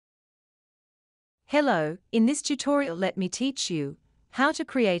Hello, in this tutorial let me teach you how to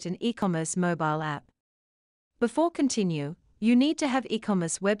create an e-commerce mobile app. Before continue, you need to have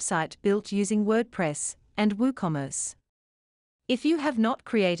e-commerce website built using WordPress and WooCommerce. If you have not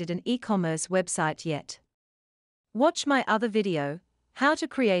created an e-commerce website yet, watch my other video, how to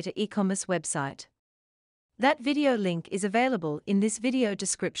create an e-commerce website. That video link is available in this video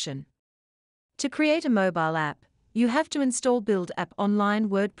description. To create a mobile app, you have to install Build App Online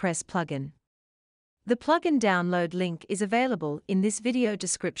WordPress plugin. The plugin download link is available in this video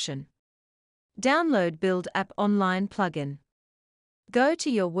description. Download Build App Online plugin. Go to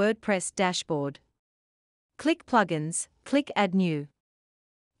your WordPress dashboard. Click Plugins, click Add New.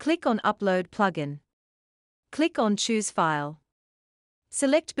 Click on Upload plugin. Click on Choose File.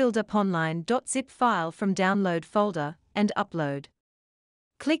 Select builduponline.zip file from Download folder and upload.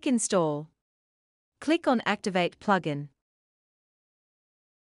 Click Install. Click on Activate plugin.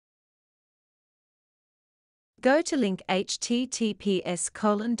 Go to link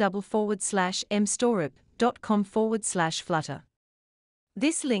https://mstorup.com/flutter.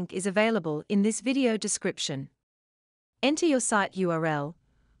 This link is available in this video description. Enter your site URL.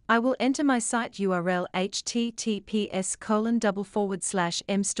 I will enter my site URL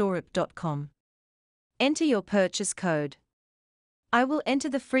https://mstorup.com. Enter your purchase code. I will enter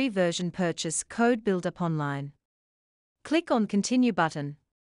the free version purchase code BuildUpOnline. Click on Continue button.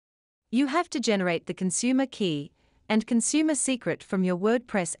 You have to generate the consumer key and consumer secret from your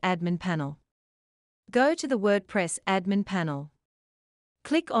WordPress admin panel. Go to the WordPress admin panel.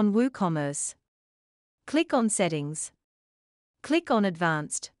 Click on WooCommerce. Click on Settings. Click on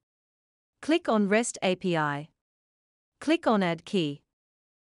Advanced. Click on REST API. Click on Add Key.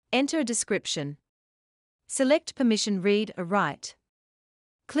 Enter a description. Select permission read or write.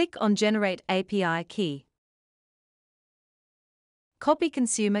 Click on Generate API key. Copy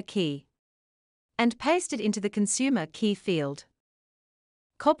consumer key and paste it into the consumer key field.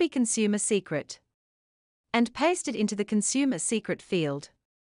 Copy consumer secret and paste it into the consumer secret field.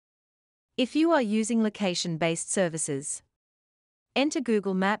 If you are using location-based services, enter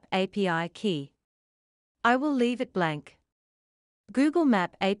Google Map API key. I will leave it blank. Google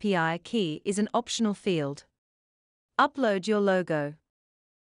Map API key is an optional field. Upload your logo.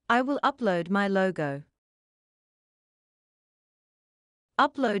 I will upload my logo.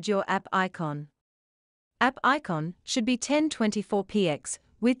 Upload your app icon. App icon should be 1024px,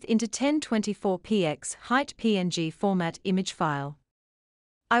 width into 1024px, height PNG format image file.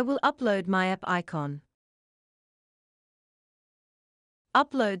 I will upload my app icon.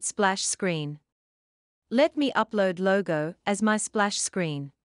 Upload splash screen. Let me upload logo as my splash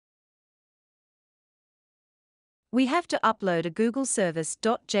screen. We have to upload a Google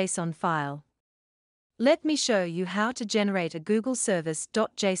service.json file. Let me show you how to generate a Google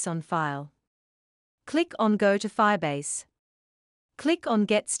service.json file. Click on Go to Firebase. Click on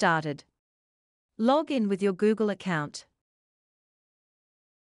Get Started. Log in with your Google account.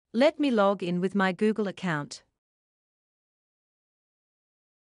 Let me log in with my Google account.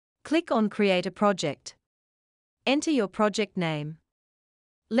 Click on Create a project. Enter your project name.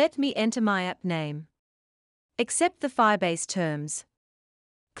 Let me enter my app name. Accept the Firebase terms.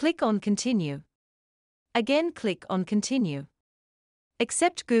 Click on Continue. Again click on Continue.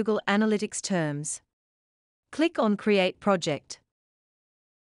 Accept Google Analytics terms. Click on Create Project.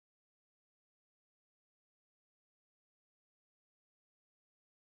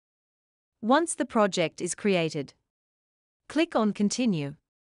 Once the project is created, click on Continue.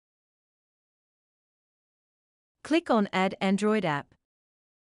 Click on Add Android app.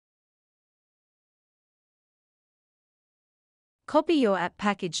 Copy your app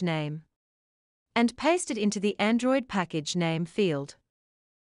package name and paste it into the Android package name field.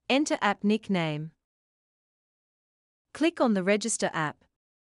 Enter app nickname. Click on the Register app.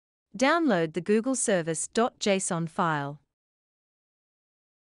 Download the Google Service.json file.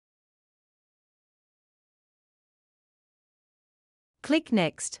 Click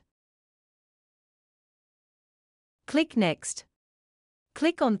Next. Click Next.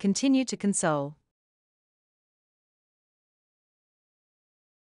 Click on Continue to console.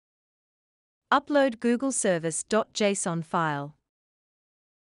 Upload Google Service.json file.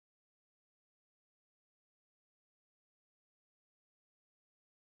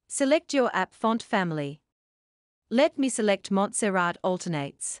 Select your app font family. Let me select Montserrat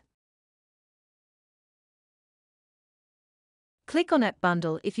Alternates. Click on App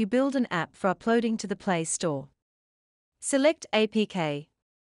Bundle if you build an app for uploading to the Play Store. Select APK.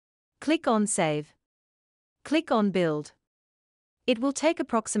 Click on Save. Click on Build. It will take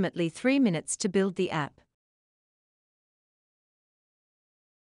approximately 3 minutes to build the app.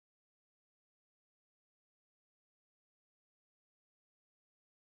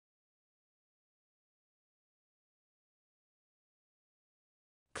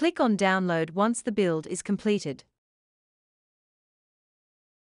 Click on Download once the build is completed.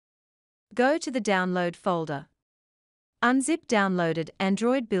 Go to the Download folder. Unzip downloaded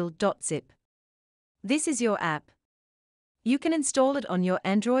Android build.zip. This is your app. You can install it on your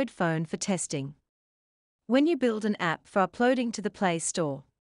Android phone for testing. When you build an app for uploading to the Play Store,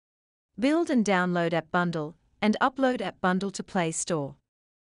 build and download app bundle, and upload app bundle to Play Store.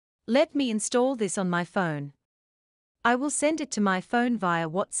 Let me install this on my phone. I will send it to my phone via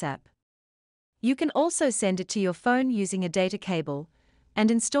WhatsApp. You can also send it to your phone using a data cable,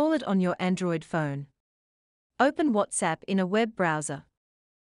 and install it on your Android phone. Open WhatsApp in a web browser.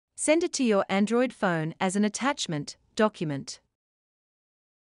 Send it to your Android phone as an attachment document.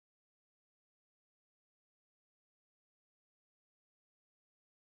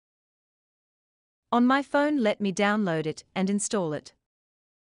 On my phone, let me download it and install it.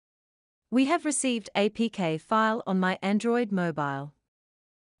 We have received APK file on my Android mobile.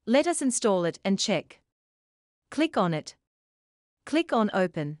 Let us install it and check. Click on it. Click on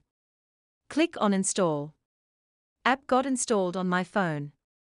Open. Click on Install. App got installed on my phone.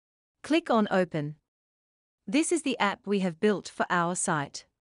 Click on Open. This is the app we have built for our site.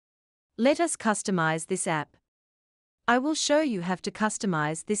 Let us customize this app. I will show you how to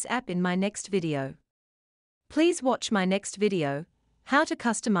customize this app in my next video. Please watch my next video, how to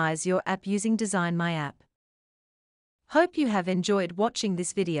customize your app using Design My App. Hope you have enjoyed watching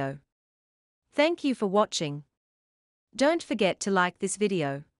this video. Thank you for watching. Don't forget to like this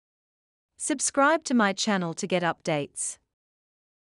video. Subscribe to my channel to get updates.